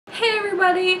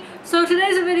everybody! So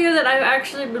today's a video that I've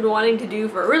actually been wanting to do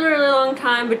for a really long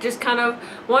time, but just kind of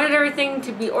wanted everything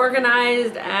to be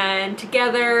organized and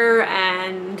together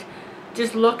and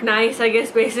just look nice, I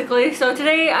guess, basically. So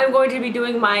today I'm going to be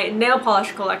doing my nail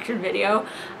polish collection video.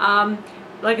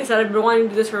 Like I said, I've been wanting to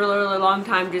do this for a really long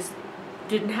time, just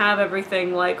didn't have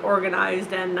everything like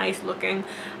organized and nice looking.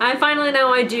 And finally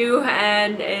now I do,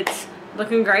 and it's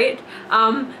looking great.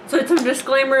 So some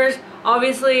disclaimers.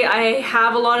 Obviously I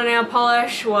have a lot of nail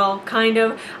polish, well, kind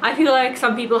of. I feel like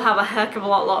some people have a heck of a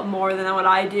lot more than what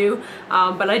I do,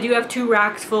 but I do have 2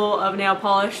 racks full of nail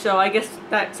polish, so I guess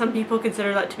that some people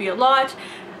consider that to be a lot.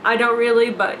 I don't really,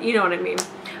 but you know what I mean.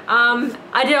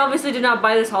 I obviously did not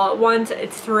buy this all at once.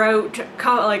 It's throughout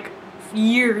like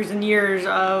years and years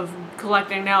of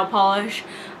collecting nail polish,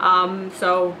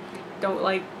 so don't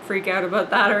like freak out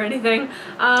about that or anything.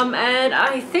 And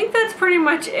I think that's pretty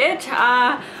much it.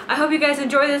 I hope you guys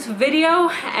enjoy this video,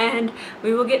 and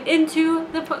we will get into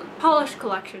the polish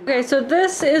collection. Okay, so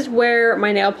this is where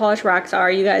my nail polish racks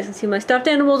are. You guys can see my stuffed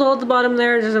animals all at the bottom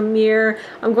there. There's a mirror.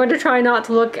 I'm going to try not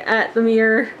to look at the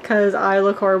mirror because I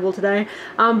look horrible today.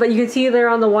 But you can see there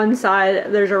on the one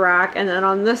side there's a rack, and then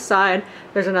on this side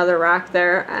there's another rack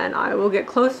there, and I will get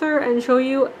closer and show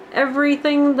you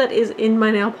everything that is in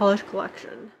my nail polish collection.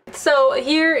 So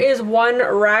here is one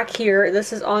rack here.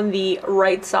 This is on the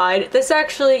right side. This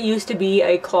actually used to be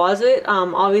a closet.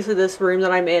 Obviously this room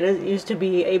that I'm in used to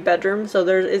be a bedroom, so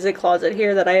there is a closet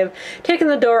here that I have taken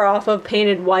the door off of,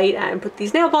 painted white, and put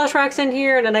these nail polish racks in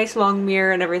here and a nice long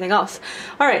mirror and everything else.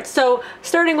 Alright, so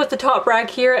starting with the top rack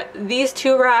here, these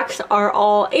 2 racks are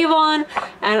all Avon,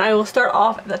 and I will start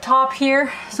off at the top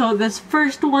here. So this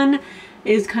first one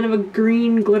is kind of a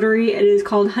green glittery. It is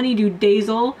called Honeydew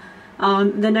Dazzle.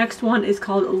 The next one is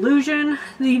called Illusion.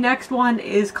 The next one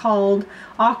is called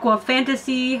Aqua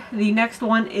Fantasy. The next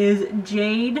one is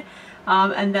Jade.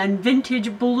 And then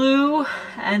Vintage Blue.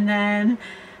 And then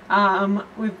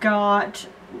we've got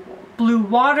Blue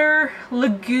Water,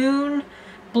 Lagoon,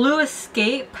 Blue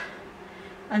Escape.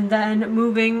 And then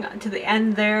moving to the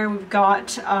end there, we've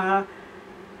got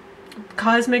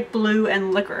Cosmic Blue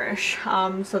and Licorice.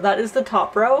 So that is the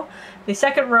top row. The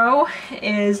second row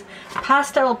is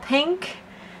Pastel Pink,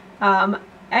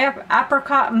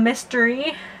 Apricot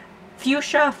Mystery,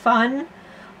 Fuchsia Fun,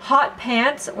 Hot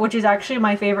Pants, which is actually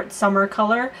my favorite summer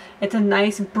color. It's a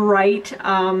nice bright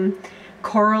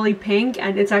corally pink,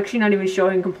 and it's actually not even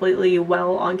showing completely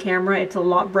well on camera. It's a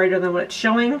lot brighter than what it's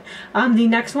showing. The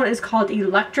next one is called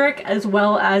Electric, as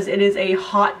well as it is a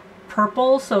hot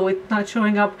purple, so it's not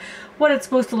showing up what it's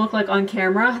supposed to look like on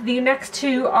camera. The next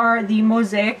 2 are the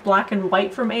Mosaic Black and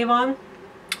White from Avon.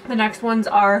 The next ones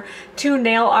are 2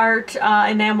 nail art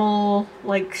enamel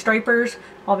like stripers,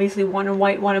 obviously one in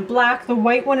white, one in black. The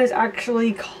white one is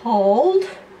actually called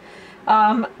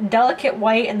Delicate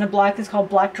White, and the black is called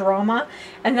Black Drama.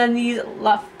 And then these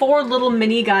 4 little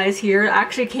mini guys here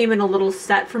actually came in a little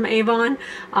set from Avon,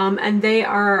 and they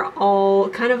are all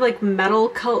kind of like metal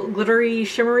glittery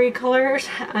shimmery colors.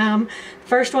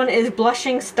 First one is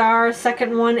Blushing Star,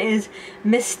 second one is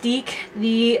Mystique,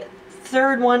 the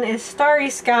third one is Starry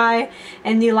Sky,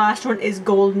 and the last one is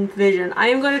Golden Vision. I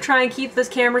am going to try and keep this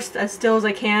camera as still as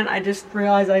I can. I just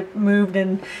realized I moved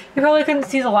and you probably couldn't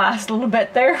see the last little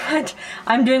bit there, but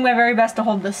I'm doing my very best to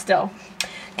hold this still.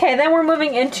 Okay, then we're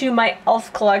moving into my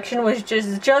e.l.f. collection, which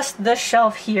is just this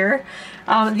shelf here.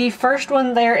 The first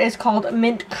one there is called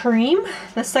Mint Cream.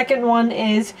 The second one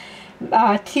is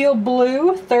Teal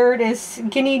Blue. Third is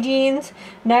Skinny Jeans.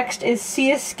 Next is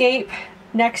Sea Escape.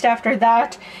 Next after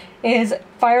that is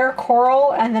Fire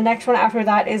Coral, and the next one after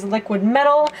that is Liquid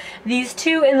Metal. These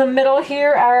 2 in the middle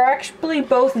here are actually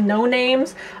both no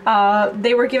names.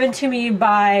 They were given to me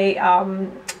by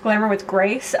Glamour with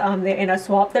Grace in a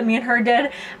swap that me and her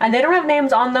did, and they don't have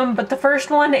names on them, but the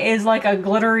first one is like a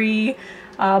glittery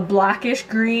blackish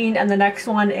green, and the next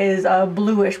one is a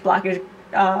bluish blackish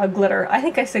glitter. I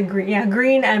think I said green. Yeah,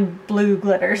 green and blue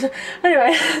glitters.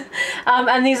 Anyway,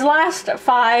 and these last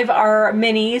 5 are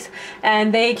minis,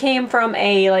 and they came from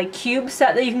a like cube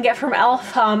set that you can get from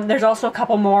e.l.f. There's also a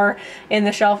couple more in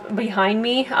the shelf behind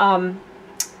me.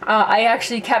 I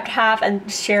actually kept half and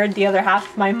shared the other half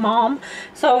with my mom.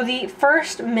 So the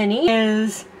first mini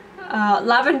is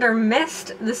Lavender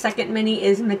Mist. The second mini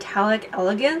is Metallic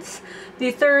Elegance. The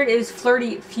third is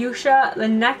Flirty Fuchsia. The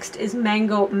next is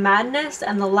Mango Madness.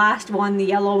 And the last one, the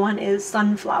yellow one, is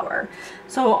Sunflower.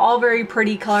 So all very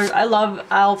pretty colors. I love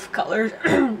e.l.f. colors,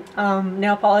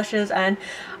 nail polishes, and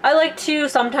I like to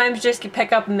sometimes just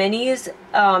pick up minis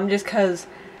just because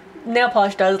nail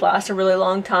polish does last a really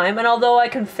long time. And although I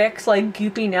can fix like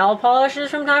goopy nail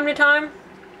polishes from time to time,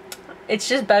 it's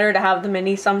just better to have the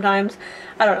minis sometimes.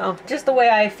 I don't know, just the way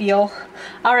I feel.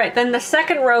 Alright, then the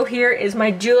second row here is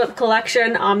my julep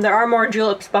collection. There are more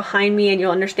juleps behind me, and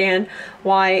you'll understand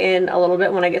why in a little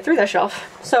bit when I get through that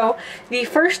shelf. So the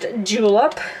first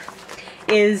julep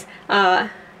is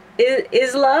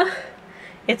Isla.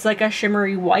 It's like a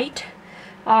shimmery white.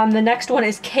 The next one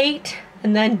is Kate,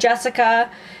 and then Jessica,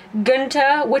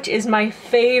 Gunta, which is my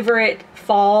favorite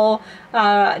fall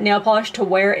nail polish to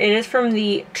wear. It is from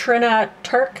the Trina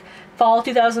Turk Fall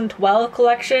 2012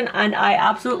 collection, and I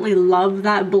absolutely love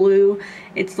that blue.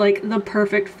 It's like the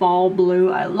perfect fall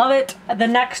blue. I love it. The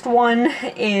next one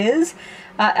is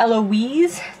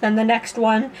Eloise. Then the next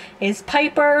one is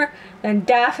Piper, then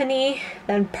Daphne,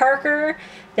 then Parker,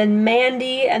 then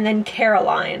Mandy, and then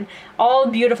Caroline. All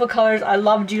beautiful colors. I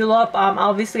love julep.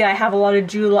 Obviously I have a lot of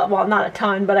julep, well, not a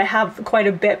ton, but I have quite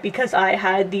a bit because I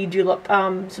had the julep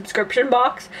subscription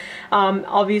box.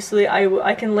 Obviously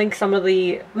I can link some of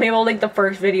the, maybe I'll link the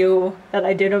first video that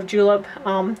I did of julep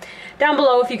down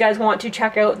below if you guys want to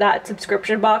check out that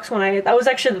subscription box. That was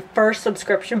actually the first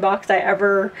subscription box I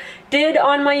ever did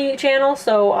on my channel,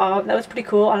 so that was pretty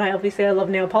cool, and obviously I love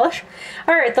nail polish.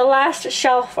 Alright, the last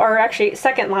shelf, or actually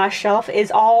second last shelf,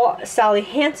 is all Sally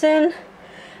Hansen.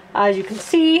 As you can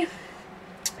see,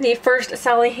 the first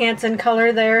Sally Hansen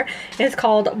color there is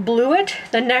called Blew It.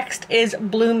 The next is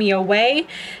Blew Me Away.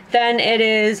 Then it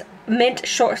is Mint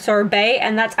Sorbet,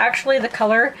 and that's actually the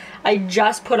color I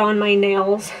just put on my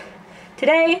nails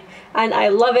today, and I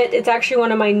love it. It's actually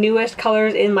one of my newest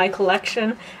colors in my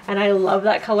collection, and I love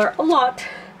that color a lot.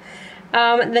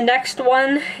 The next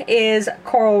one is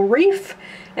Coral Reef,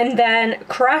 and then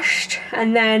Crushed,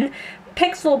 and then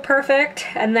Pixel Perfect,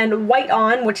 and then White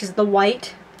On, which is the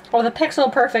white. Or the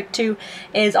Pixel Perfect 2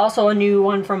 is also a new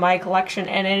one from my collection,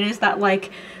 and it is that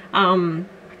like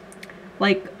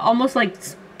almost like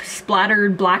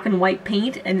splattered black and white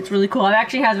paint, and it's really cool. I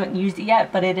actually haven't used it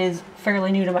yet, but it is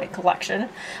fairly new to my collection.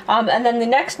 And then the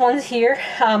next one's here.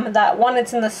 That one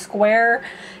that's in the square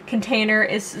container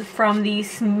is from the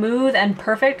Smooth and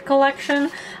Perfect collection,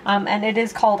 and it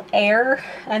is called Air.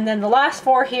 And then the last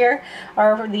four here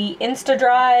are the Insta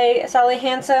Dry Sally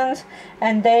Hansen's,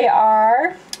 and they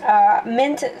are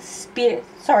Mint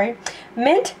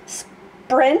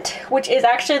Sprint, which is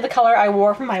actually the color I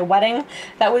wore for my wedding.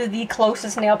 That was the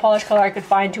closest nail polish color I could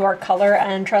find to our color,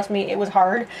 and trust me, it was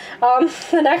hard.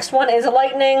 The next one is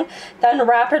Lightning, then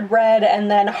Rapid Red, and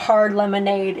then Hard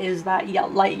Lemonade is that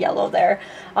light yellow there.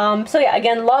 So yeah,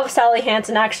 again, love Sally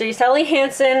Hansen. Actually, Sally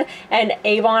Hansen and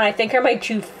Avon, I think, are my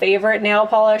two favorite nail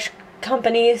polish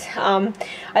companies.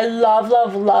 I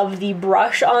love the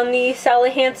brush on the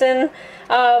Sally Hansen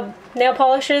nail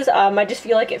polishes. I just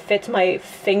feel like it fits my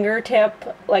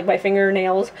fingertip, like my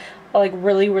fingernails, like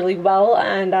really well,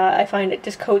 and I find it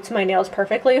just coats my nails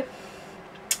perfectly.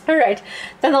 Alright,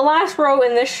 then the last row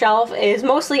in this shelf is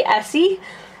mostly Essie.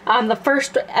 The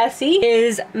first Essie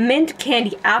is Mint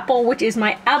Candy Apple, which is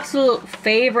my absolute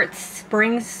favorite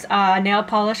spring nail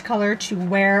polish color to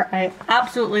wear. I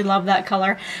absolutely love that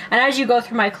color. And as you go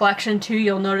through my collection too,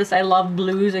 you'll notice I love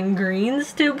blues and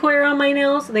greens to wear on my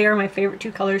nails. They are my favorite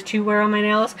two colors to wear on my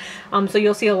nails. So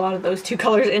you'll see a lot of those two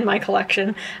colors in my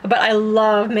collection. But I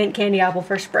love Mint Candy Apple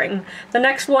for spring. The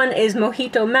next one is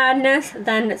Mojito Madness,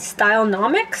 then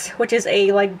Stylenomics, which is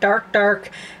a like dark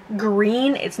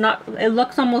green. It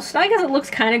looks almost, I guess it looks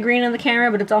kind of green in the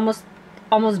camera, but it's almost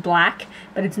black,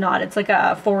 but it's not. It's like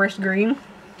a forest green.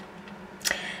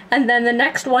 And then the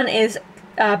next one is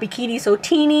Bikini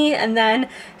Sotini, and then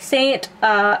Saint,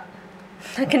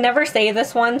 I can never say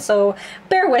this one, so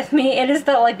bear with me. It is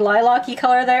the like lilac-y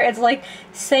color there. It's like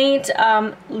Saint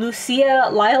Lucia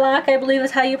Lilac, I believe is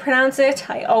how you pronounce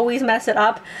it. I always mess it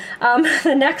up.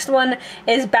 The next one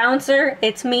is Bouncer,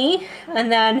 It's Me,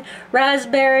 and then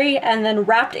Raspberry, and then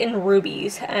Wrapped in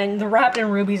Rubies. And the Wrapped in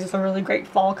Rubies is a really great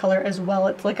fall color as well.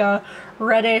 It's like a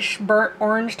reddish burnt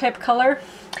orange type color.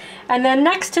 And then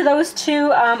next to those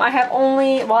two, I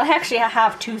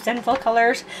have two Sinful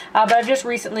colors, but I've just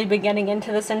recently been getting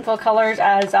into the Sinful colors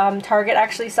as Target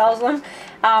actually sells them.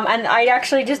 And I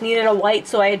actually just needed a white,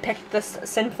 so I had picked this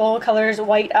Sinful colors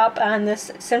white up, and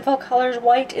this Sinful colors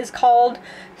white is called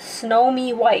Snow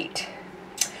Me White.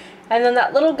 And then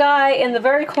that little guy in the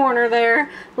very corner there,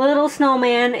 little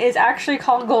snowman, is actually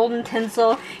called Golden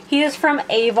Tinsel. He is from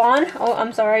Avon. Oh,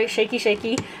 I'm sorry,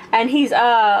 shaky. And he's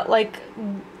like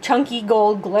chunky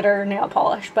gold glitter nail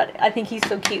polish, but I think he's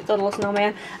so cute, the little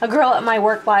snowman. A girl at my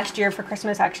work last year for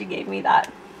Christmas actually gave me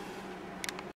that.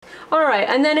 Alright,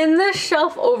 and then in this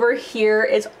shelf over here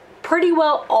is pretty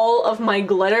well all of my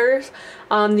glitters.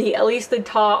 At least the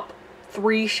top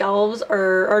 3 shelves,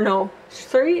 or no,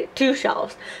 2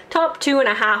 shelves. Top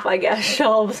 2.5, I guess,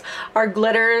 shelves are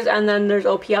glitters, and then there's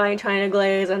OPI and China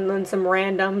Glaze, and then some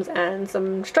randoms and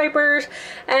some stripers,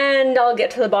 and I'll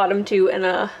get to the bottom too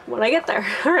when I get there.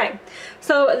 Alright,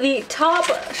 so the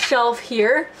top shelf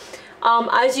here,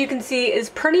 as you can see, is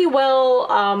pretty well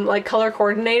like color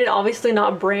coordinated. Obviously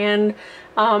not brand,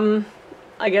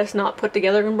 I guess not put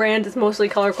together in brands, it's mostly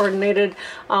color coordinated.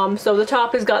 So the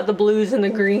top has got the blues and the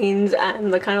greens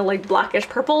and the kind of like blackish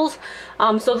purples.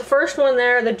 So the first one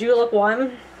there, the Julep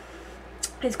one,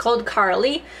 is called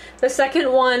Carly. The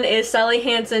second one is Sally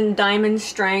Hansen Diamond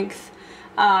Strength,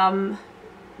 the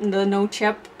no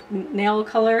chip nail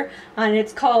color, and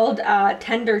it's called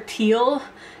Tender Teal.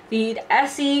 The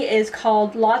Essie is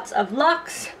called Lots of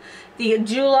Lux. The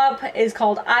Julep is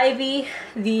called Ivy.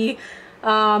 The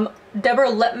Deborah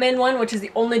Lippmann one, which is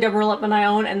the only Deborah Lippmann I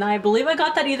own, and I believe I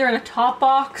got that either in a top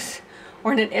box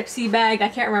or in an IPSY bag, I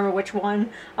can't remember which one,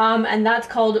 and that's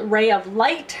called Ray of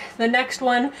Light. The next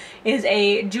one is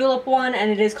a Julep one,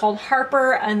 and it is called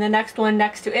Harper, and the next one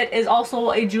next to it is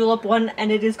also a Julep one,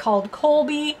 and it is called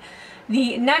Colby.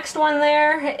 The next one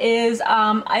there is,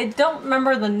 I don't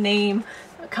remember the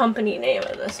company name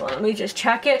of this one, let me just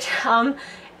check it.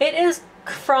 It is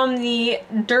from the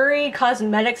Dury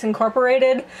Cosmetics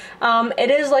Incorporated.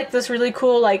 It is like this really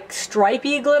cool like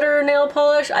stripy glitter nail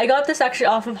polish. I got this actually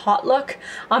off of Hot Look,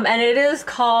 and it is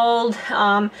called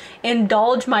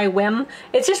Indulge My Whim.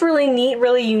 It's just really neat,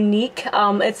 really unique.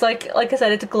 It's like I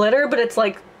said, it's glitter, but it's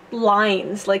like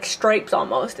lines, like stripes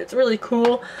almost. It's really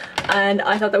cool, and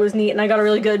I thought that was neat, and I got a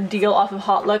really good deal off of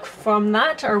Hot Look from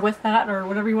that, or with that, or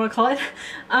whatever you want to call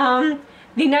it.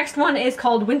 The next one is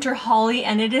called Winter Holly,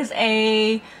 and it is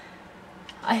I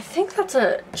think that's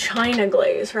a China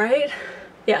Glaze, right?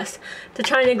 Yes, the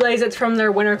China Glaze. It's from their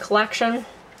winter collection.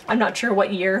 I'm not sure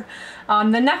what year.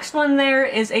 The next one there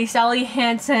is a Sally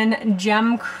Hansen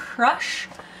Gem Crush.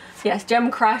 Yes, Gem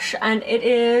Crush, and it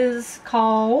is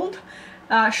called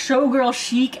Showgirl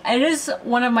Chic. It is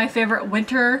one of my favorite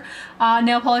winter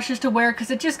nail polishes to wear, because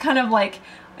it just kind of like,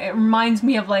 it reminds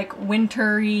me of like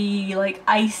wintry, like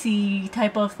icy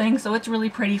type of thing, so it's really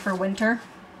pretty for winter.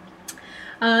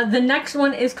 The next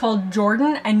one is called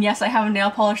Jordan, and yes, I have a nail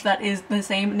polish that is the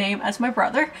same name as my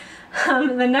brother.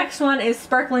 The next one is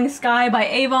Sparkling Sky by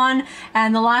Avon,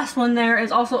 and the last one there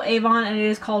is also Avon, and it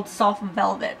is called Soft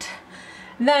Velvet.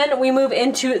 Then we move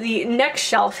into the next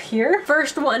shelf here.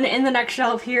 First one in the next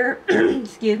shelf here,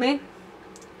 excuse me,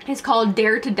 it's called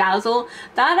Dare to Dazzle.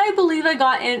 That I believe I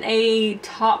got in a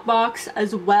top box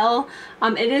as well.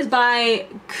 It is by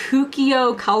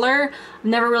Kukio Color. I've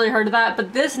never really heard of that,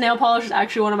 but this nail polish is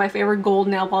actually one of my favorite gold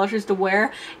nail polishes to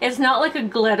wear. It's not like a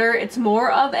glitter, it's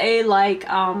more of a like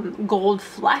gold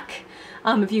fleck.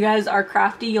 If you guys are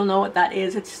crafty, you'll know what that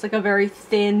is. It's just like a very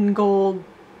thin gold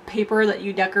paper that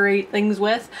you decorate things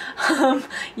with.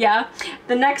 Yeah.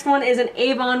 The next one is an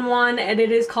Avon one, and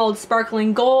it is called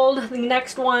Sparkling Gold. The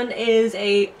next one is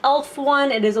a e.l.f.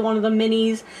 one. It is one of the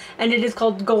minis, and it is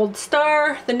called Gold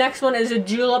Star. The next one is a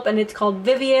Julep, and it's called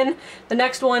Vivian. The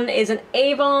next one is an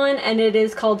Avon, and it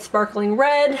is called Sparkling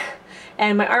Red.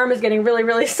 And my arm is getting really,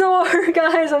 really sore,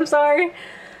 guys. I'm sorry.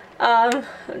 I'm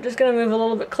just gonna move a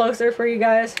little bit closer for you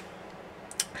guys.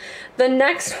 The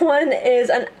next one is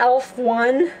an e.l.f.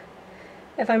 one,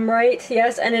 if I'm right,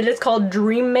 yes, and it is called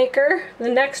Dream Maker. The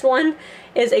next one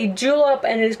is a Julep,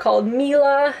 and it is called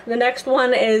Mila. The next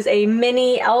one is a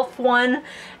mini e.l.f. one,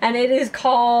 and it is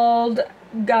called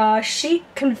Chic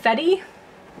Confetti.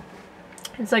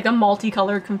 It's like a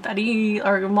multicolored confetti,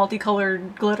 or a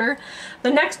multicolored glitter.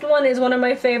 The next one is one of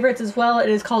my favorites as well. It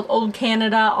is called Old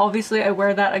Canada. Obviously, I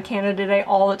wear that at Canada Day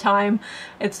all the time.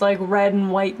 It's like red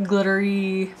and white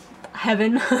glittery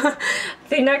heaven.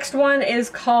 The next one is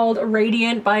called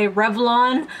Radiant by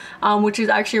Revlon, which is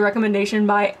actually a recommendation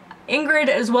by Ingrid,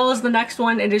 as well as the next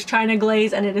one. It is China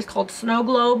Glaze, and it is called Snow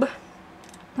Globe.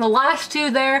 The last two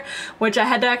there, which I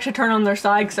had to actually turn on their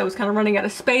side because I was kind of running out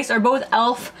of space, are both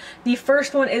e.l.f. The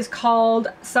first one is called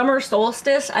Summer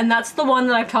Solstice, and that's the one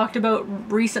that I've talked about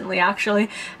recently, actually.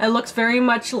 It looks very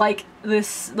much like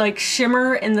this like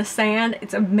shimmer in the sand.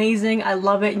 It's amazing. I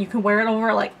love it, and you can wear it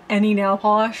over like any nail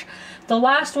polish. The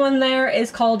last one there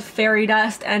is called Fairy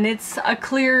Dust, and it's a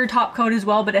clear top coat as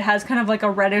well, but it has kind of like a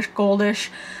reddish goldish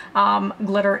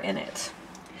glitter in it.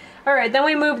 Alright, then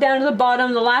we move down to the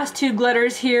bottom, the last two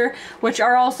glitters here, which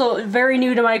are also very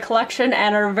new to my collection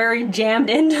and are very jammed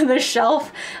into the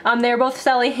shelf. They're both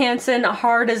Sally Hansen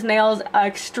Hard as Nails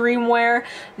Extreme Wear.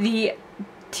 The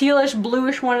tealish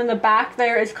bluish one in the back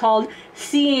there is called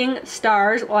Seeing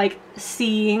Stars, like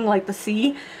seeing, like the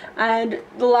sea. And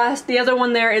the other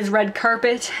one there is Red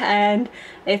Carpet, and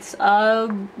it's a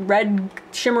red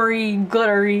shimmery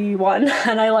glittery one,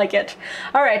 and I like it.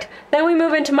 Alright, then we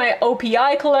move into my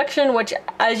OPI collection, which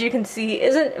as you can see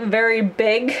isn't very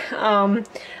big.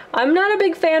 I'm not a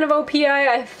big fan of OPI.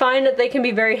 I find that they can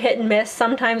be very hit and miss.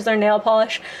 Sometimes their nail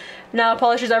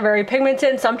polishes are very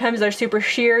pigmented, sometimes they're super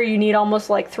sheer. You need almost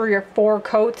like 3 or 4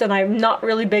 coats, and I'm not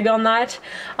really big on that.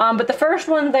 But the first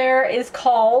one there is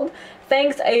called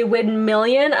Thanks a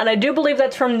Win-Million, and I do believe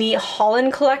that's from the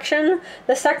Holland collection.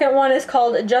 The second one is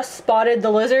called Just Spotted the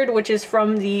Lizard, which is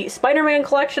from the Spider-Man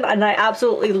collection, and I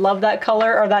absolutely love that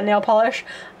color, or that nail polish.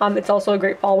 It's also a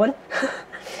great fall one.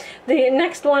 The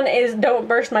next one is Don't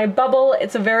Burst My Bubble.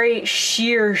 It's a very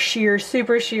sheer,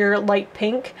 super sheer light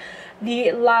pink.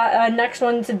 The next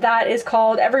one to that is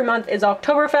called Every Month is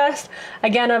Oktoberfest.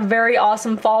 Again, a very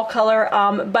awesome fall color,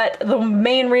 but the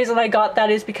main reason I got that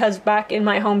is because back in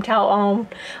my hometown,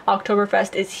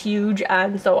 Oktoberfest is huge,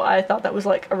 and so I thought that was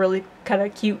like a really kind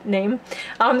of cute name.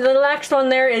 The next one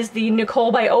there is the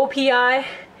Nicole by OPI.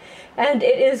 And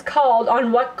it is called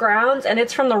On What Grounds, and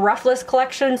it's from the Roughless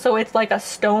collection, so it's like a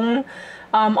stone,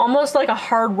 almost like a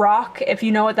hard rock, if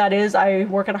you know what that is. I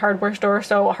work at a hardware store,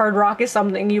 so a hard rock is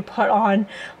something you put on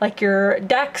like your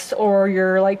decks or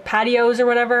your like patios or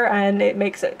whatever, and it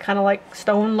makes it kind of like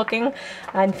stone looking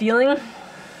and feeling.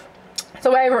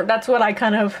 So that's what I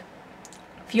kind of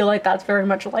feel like that's very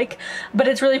much like, but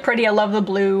it's really pretty. I love the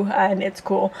blue and it's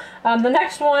cool. The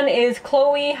next one is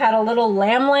Chloe Had a Little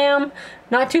Lamb.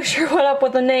 Not too sure what up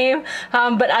with the name,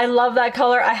 but I love that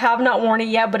color. I have not worn it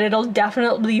yet, but it'll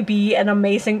definitely be an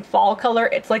amazing fall color.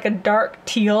 It's like a dark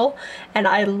teal, and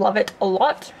I love it a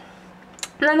lot.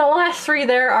 And then the last 3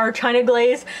 there are China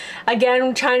Glaze.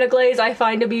 Again, China Glaze I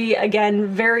find to be, again,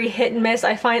 very hit and miss.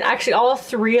 I find actually all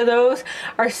 3 of those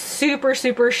are super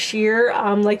sheer.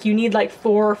 Like you need like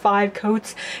 4 or 5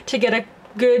 coats to get a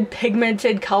good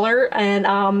pigmented color,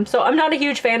 and so I'm not a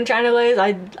huge fan of China Glaze.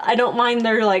 I don't mind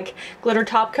their like glitter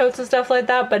top coats and stuff like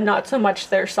that, but not so much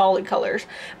their solid colors.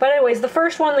 But anyways, the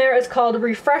first one there is called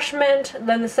Refreshment,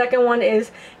 then the second one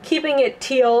is Keeping It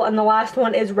Teal, and the last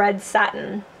one is Red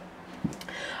Satin.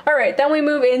 Alright, then we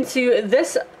move into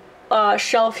this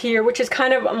shelf here, which is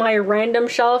kind of my random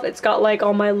shelf. It's got like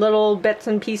all my little bits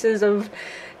and pieces of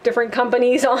different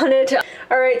companies on it.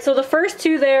 Alright, so the first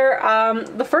 2 there,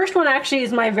 the first one actually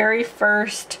is my very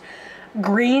first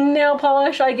green nail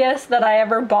polish, I guess, that I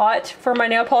ever bought for my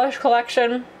nail polish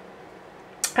collection.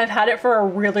 I've had it for a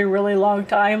really long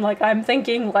time. Like, I'm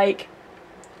thinking like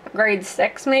grade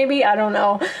 6 maybe, I don't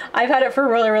know. I've had it for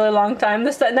a really long time.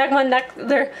 This one next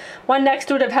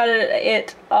to it, I've had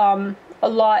it a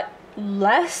lot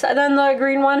less than the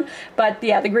green one, but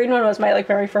yeah, the green one was my like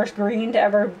very first green to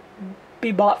ever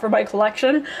be bought for my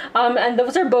collection. And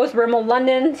those are both Rimmel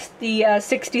London's, the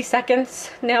 60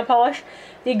 Seconds nail polish.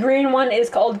 The green one is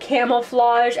called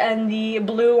Camouflage, and the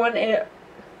blue one, or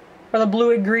the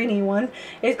bluey greeny one,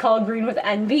 is called Green with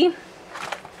Envy.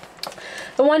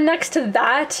 The one next to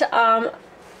that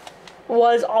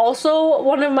was also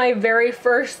one of my very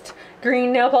first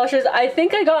green nail polishes. I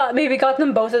think I maybe got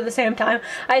them both at the same time.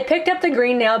 I picked up the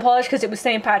green nail polish because it was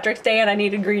St. Patrick's Day and I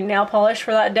needed green nail polish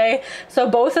for that day. So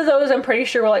both of those I'm pretty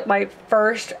sure were like my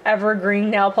first ever green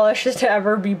nail polishes to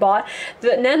ever be bought.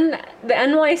 Then the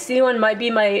NYC one might be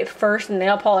my first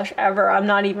nail polish ever. I'm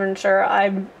not even sure.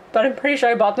 But I'm pretty sure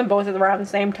I bought them both around the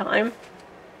same time.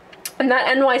 And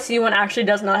that NYC one actually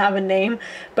does not have a name,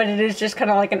 but it is just kind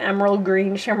of like an emerald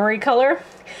green shimmery color.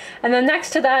 And then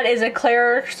next to that is a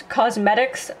Claire's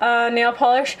Cosmetics nail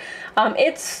polish.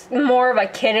 It's more of a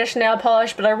kiddish nail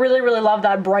polish, but I really love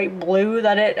that bright blue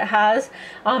that it has.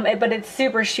 But it's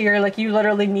super sheer. Like, you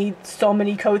literally need so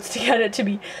many coats to get it to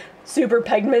be super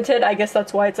pigmented. I guess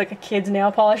that's why it's like a kid's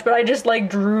nail polish, but I just like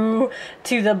drew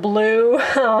to the blue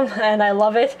and I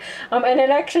love it. And it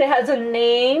actually has a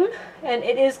name, and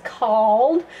it is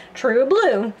called True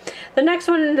Blue. The next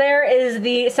one there is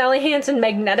the Sally Hansen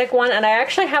magnetic one, and I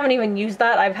actually haven't even used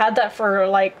that. I've had that for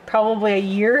like probably a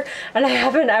year and I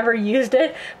haven't ever used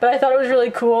it, but I thought it was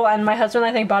really cool, and my husband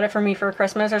I think bought it for me for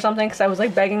Christmas or something because I was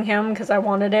like begging him because I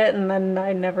wanted it, and then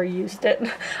I never used it.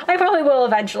 I probably will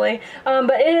eventually,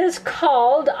 but it is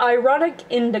called Ironic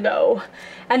Indigo.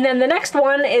 And then the next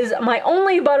one is my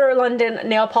only Butter London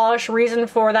nail polish. Reason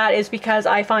for that is because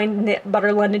I find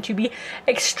Butter London to be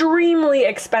extremely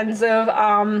expensive,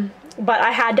 but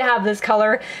I had to have this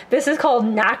color. This is called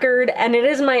Knackered, and it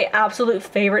is my absolute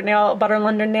favorite Butter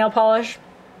London nail polish.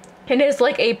 It is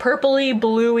like a purpley,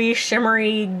 bluey,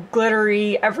 shimmery,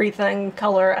 glittery, everything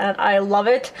color, and I love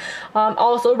it.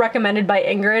 Also recommended by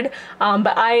Ingrid,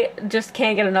 but I just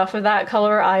can't get enough of that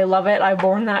color. I love it. I've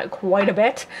worn that quite a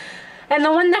bit. And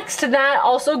the one next to that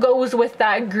also goes with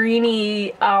that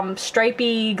greeny,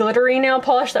 stripy, glittery nail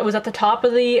polish that was at the top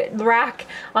of the rack.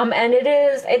 And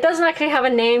it doesn't actually have a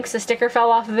name because the sticker fell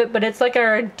off of it, but it's like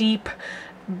a deep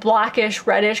blackish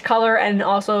reddish color and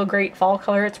also a great fall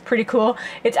color. It's pretty cool.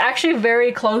 It's actually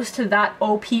very close to that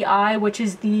OPI, which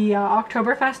is the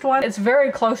Oktoberfest one. It's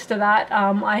very close to that.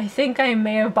 I think I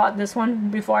may have bought this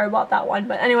one before I bought that one,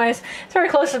 but anyways, it's very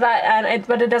close to that, and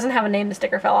but it doesn't have a name. The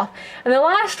sticker fell off. And the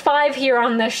last 5 here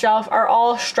on this shelf are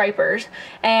all stripers,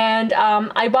 and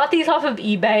I bought these off of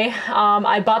eBay.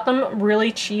 I bought them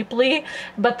really cheaply,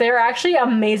 but they're actually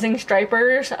amazing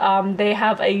stripers. They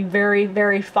have a very,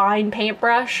 very fine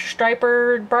paintbrush,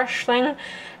 striper brush thing,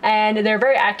 and they're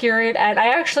very accurate, and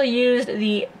I actually used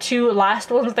the 2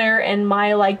 last ones there in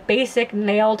my like basic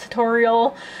nail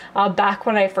tutorial back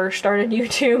when I first started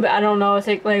YouTube. I don't know, it's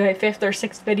like my 5th or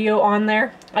 6th video on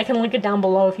there. I can link it down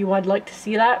below if you would like to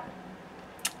see that.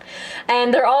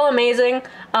 And they're all amazing.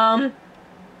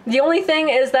 The only thing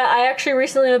is that I actually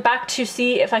recently went back to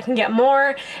see if I can get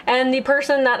more, and the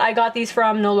person that I got these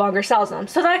from no longer sells them.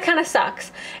 So that kind of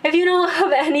sucks. If you know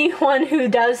of anyone who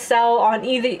does sell on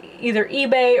either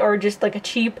eBay or just like a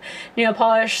cheap nail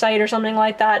polish site or something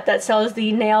like that that sells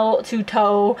the nail to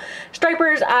toe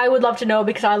stripers, I would love to know,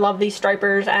 because I love these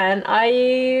stripers and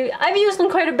I've used them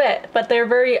quite a bit, but they're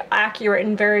very accurate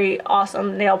and very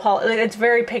awesome nail polish. It's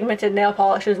very pigmented nail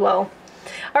polish as well.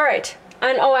 All right.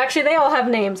 And oh, actually they all have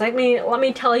names. Let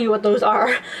me tell you what those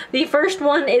are. The first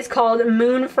one is called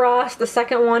Moon Frost. The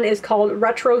second one is called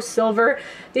Retro Silver.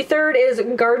 The third is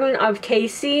Garden of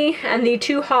KC, and the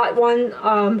 2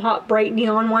 hot bright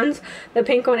neon ones. The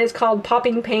pink one is called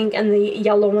Popping Pink, and the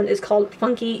yellow one is called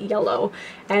Funky Yellow,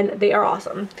 and they are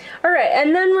awesome. All right,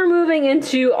 and then we're moving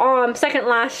into second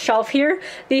last shelf here.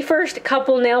 The first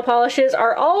couple nail polishes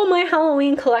are all my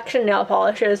Halloween collection nail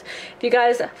polishes. If you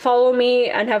guys follow me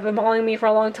and have been following me for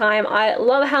a long time, I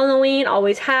love Halloween,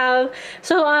 always have.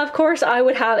 So of course I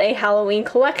would have a Halloween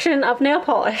collection of nail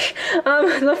polish.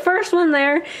 The first one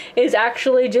there is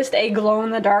actually just a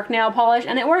glow-in-the-dark nail polish,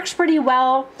 and it works pretty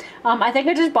well. I think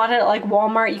I just bought it at like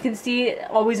Walmart. You can see it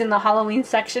always in the Halloween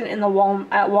section in the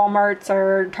at Walmart's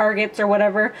or Target's or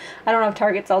whatever. I don't know if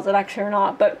Target sells it actually or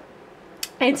not, but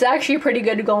it's actually pretty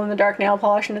good to glow in the dark nail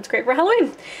polish, and it's great for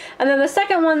Halloween. And then the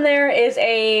second one there is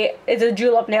a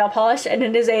Julep nail polish, and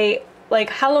it is a like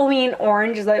Halloween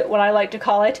orange is like what I like to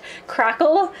call it,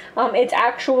 crackle. Its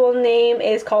actual name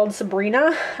is called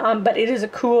Sabrina, but it is a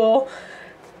cool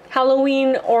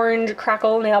Halloween orange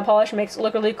crackle nail polish. It makes it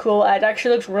look really cool. It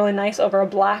actually looks really nice over a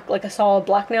black, like a solid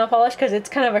black nail polish, because it's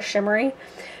kind of a shimmery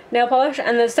nail polish.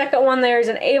 And the second one there is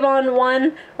an Avon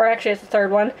one, or actually it's the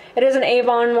third one. It is an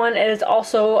Avon one. It is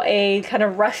also a kind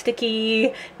of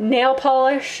rusticy nail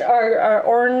polish, or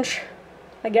orange,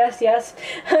 I guess, yes.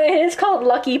 It is called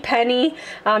Lucky Penny.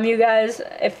 You guys,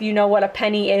 if you know what a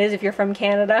penny is, if you're from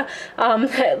Canada,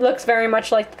 it looks very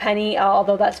much like the penny,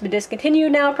 although that's been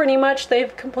discontinued now pretty much.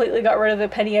 They've completely got rid of the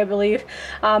penny, I believe.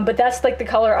 But that's like the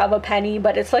color of a penny,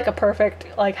 but it's like a perfect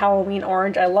like Halloween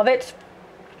orange. I love it.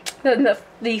 Then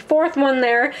the fourth one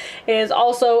there is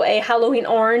also a Halloween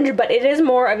orange, but it is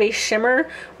more of a shimmer,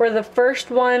 where the first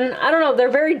one, I don't know,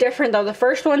 they're very different though. The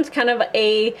first one's kind of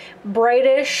a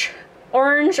brightish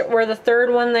orange, where the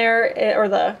third one there, or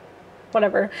the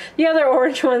other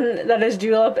orange one that is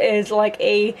Julep is like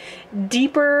a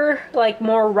deeper, like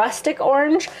more rustic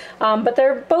orange, but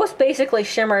they're both basically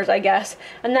shimmers, I guess.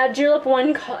 And that Julep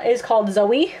one is called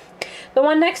Zoe. The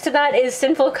one next to that is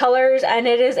Sinful Colors, and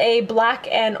it is a black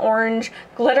and orange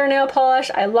glitter nail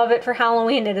polish. I love it for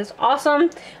Halloween. It is awesome,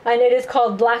 and it is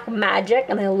called Black Magic,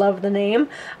 and I love the name.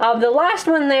 The last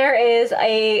one there is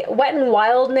a Wet n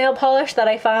Wild nail polish that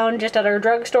I found just at our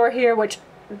drugstore here, which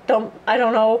I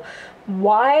don't know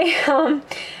why.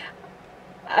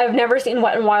 I've never seen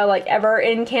Wet n Wild like ever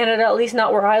in Canada, at least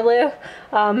not where I live.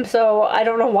 So I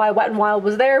don't know why Wet n Wild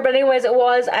was there, but anyways it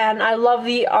was, and I love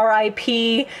the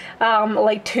RIP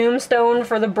like tombstone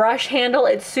for the brush handle.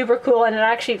 It's super cool, and it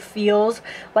actually feels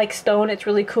like stone. It's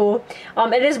really cool.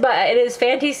 It is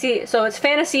fantasy, so it's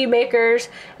Fantasy Makers,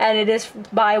 and it is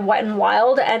by Wet n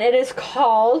Wild, and it is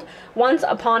called Once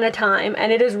Upon a Time,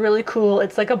 and it is really cool.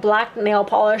 It's like a black nail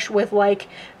polish with like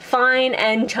fine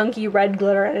and chunky red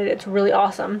glitter in it. It's really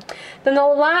awesome. Then the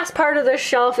last part of this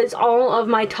shelf is all of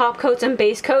my top coats and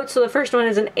base coats. So the first one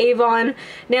is an Avon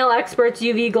Nail Experts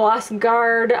UV Gloss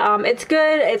Guard. It's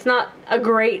good. It's not a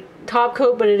great top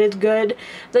coat, but it is good.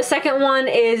 The second one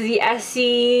is the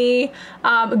SC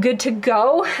Good to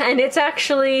Go, and it's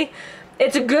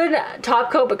a good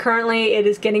top coat, but currently it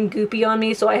is getting goopy on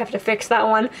me, so I have to fix that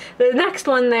one. The next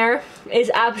one there is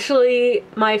actually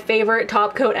my favorite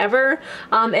top coat ever.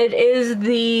 It is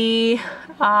the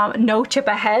No Chip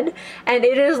Ahead, and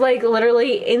it is like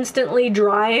literally instantly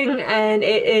drying, and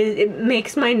it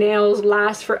makes my nails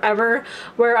last forever.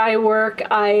 Where I work,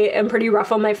 I am pretty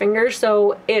rough on my fingers,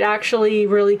 so it actually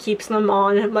really keeps them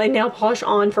on, my nail polish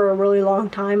on, for a really long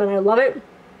time, and I love it.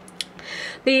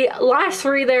 The last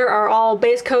three there are all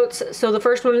base coats. So the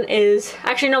first one is,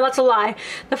 actually no, that's a lie.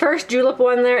 The first Julep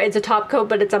one there is a top coat,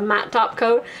 but it's a matte top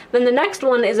coat. Then the next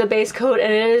one is a base coat,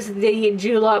 and it is the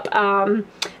Julep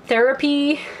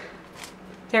Therapy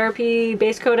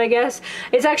base coat, I guess.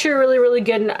 It's actually a really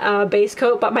good base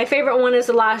coat, but my favorite one is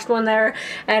the last one there,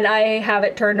 and I have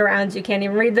it turned around so you can't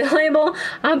even read the label,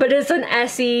 but it's an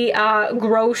SE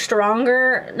Grow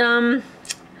Stronger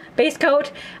base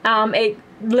coat. It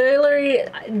literally,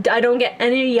 I don't get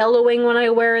any yellowing when I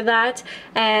wear that,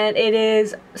 and it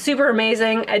is super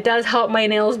amazing. It does help my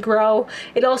nails grow.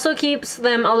 It also keeps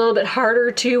them a little bit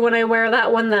harder too when I wear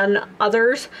that one than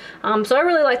others, so I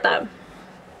really like that.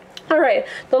 Alright,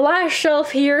 the last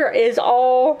shelf here is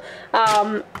all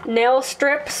nail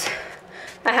strips.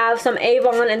 I have some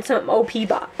Avon and some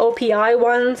OPI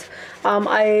ones.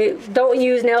 I don't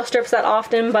use nail strips that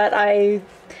often, but I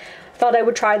thought I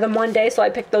would try them one day, so I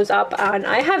picked those up, and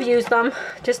I have used them,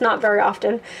 just not very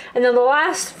often. And then the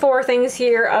last four things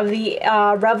here of the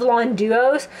Revlon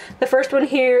Duos. The first one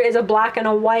here is a black and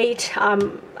a white.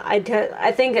 I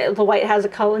think the white has a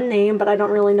color name, but I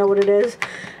don't really know what it is,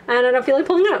 and I don't feel like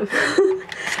pulling it up.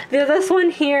 This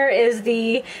one here is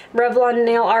the Revlon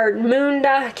Nail Art Moon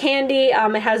Candy.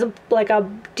 It has like a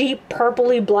deep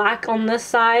purpley black on this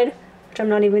side, which I'm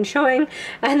not even showing,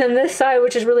 and then this side,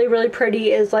 which is really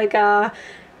pretty, is like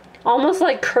almost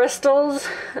like crystals,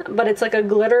 but it's like a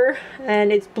glitter, and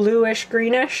it's bluish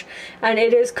greenish, and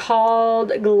it is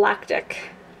called Galactic.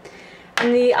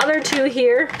 And the other two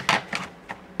here,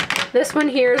 this one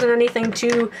here isn't anything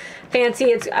too fancy.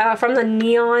 It's from the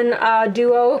Neon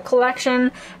Duo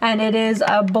collection, and it is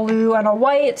a blue and a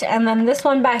white. And then this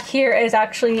one back here is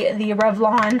actually the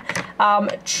Revlon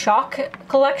Chalk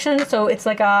collection. So it's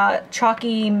like a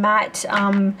chalky matte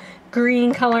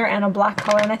green color and a black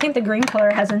color. And I think the green color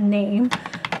has a name.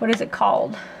 What is it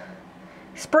called?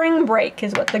 Spring Break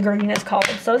is what the green is called.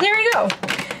 So there you go.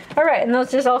 Alright, and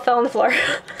those just all fell on the floor.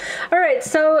 Alright,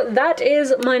 so that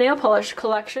is my nail polish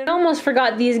collection. I almost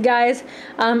forgot these guys.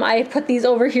 I put these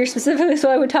over here specifically so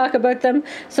I would talk about them.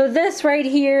 So this right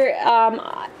here,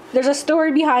 there's a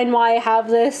story behind why I have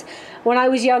this. When I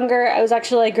was younger, I was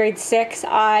actually like grade 6.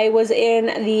 I was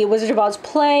in the Wizard of Oz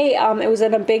play. It was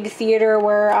in a big theater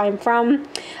where I'm from.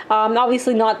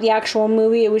 Obviously not the actual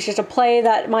movie. It was just a play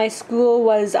that my school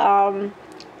was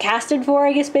casted for,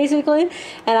 I guess, basically,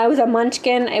 and I was a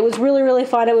munchkin. It was really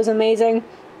fun. It was amazing.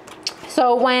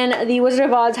 So when the Wizard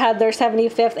of Oz had their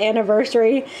 75th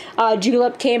anniversary,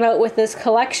 Julep came out with this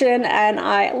collection, and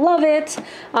I love it.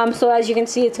 So as you can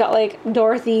see, it's got like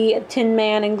Dorothy, Tin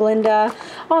Man, and Glinda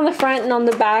on the front, and on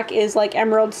the back is like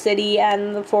Emerald City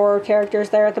and the 4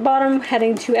 characters there at the bottom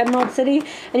heading to Emerald City.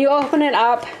 And you open it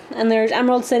up, and there's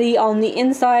Emerald City on the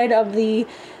inside of the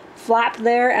flap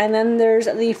there, and then there's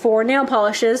the 4 nail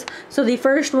polishes. So the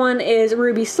first one is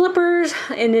Ruby Slippers,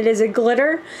 and it is a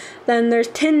glitter. Then there's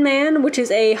Tin Man, which is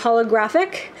a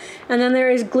holographic, and then there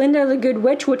is Glinda the Good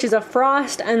Witch, which is a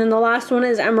frost, and then the last one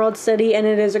is Emerald City, and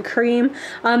it is a cream.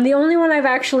 The only one I've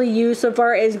actually used so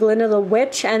far is Glinda the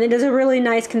Witch, and it is a really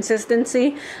nice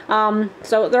consistency.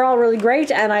 So they're all really great,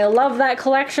 and I love that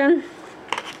collection.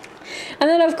 And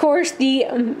then of course the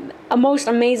most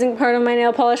amazing part of my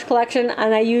nail polish collection,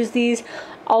 and I use these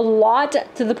a lot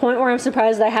to the point where I'm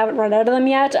surprised that I haven't run out of them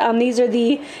yet. These are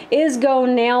the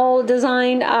IPSY nail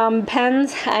design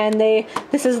pens, and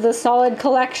this is the solid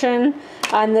collection,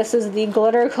 and this is the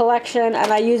glitter collection,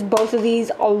 and I use both of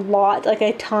these a lot, like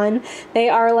a ton. They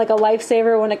are like a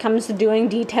lifesaver when it comes to doing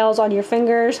details on your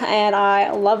fingers, and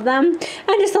I love them.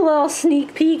 And just a little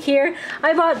sneak peek here,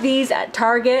 I bought these at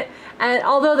Target, and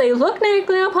although they look like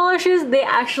nail polishes, they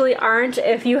actually aren't.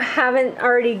 If you haven't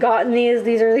already gotten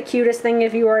these are the cutest thing.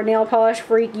 If you are a nail polish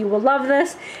freak, you will love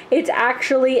this. It's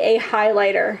actually a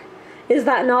highlighter. Is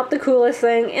that not the coolest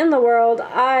thing in the world?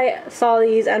 I saw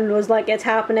these and was like, it's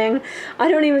happening.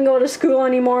 I don't even go to school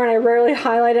anymore, and I rarely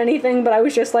highlight anything, but I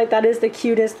was just like, that is the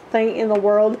cutest thing in the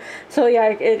world. So yeah,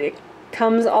 it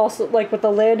comes also like with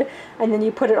the lid, and then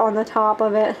you put it on the top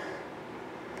of it.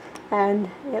 and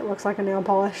it looks like a nail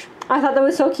polish. I thought that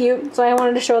was so cute, so I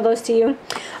wanted to show those to you.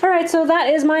 Alright, so that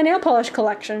is my nail polish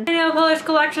collection. My nail polish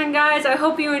collection, guys. I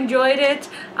hope you enjoyed it.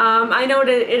 I know that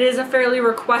it is a fairly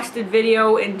requested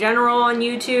video in general on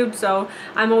YouTube, so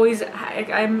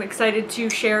I'm excited to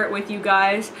share it with you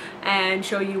guys and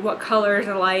show you what colors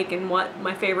I like and what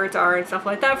my favorites are and stuff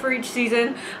like that for each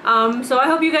season. So I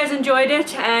hope you guys enjoyed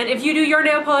it, and if you do your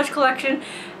nail polish collection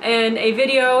in a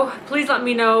video, please let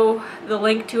me know the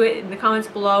link to it in the comments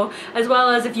below, as well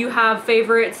as if you have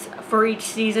favorites for each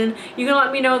season. You can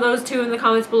let me know those too in the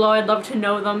comments below. I'd love to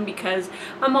know them because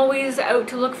I'm always out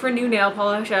to look for new nail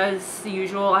polish. As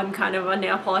usual, I'm kind of a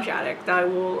nail polish addict. I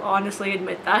will honestly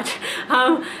admit that.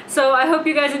 So I hope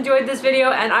you guys enjoyed this video,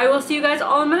 and I will see you guys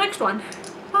all in my next one.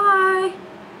 Bye!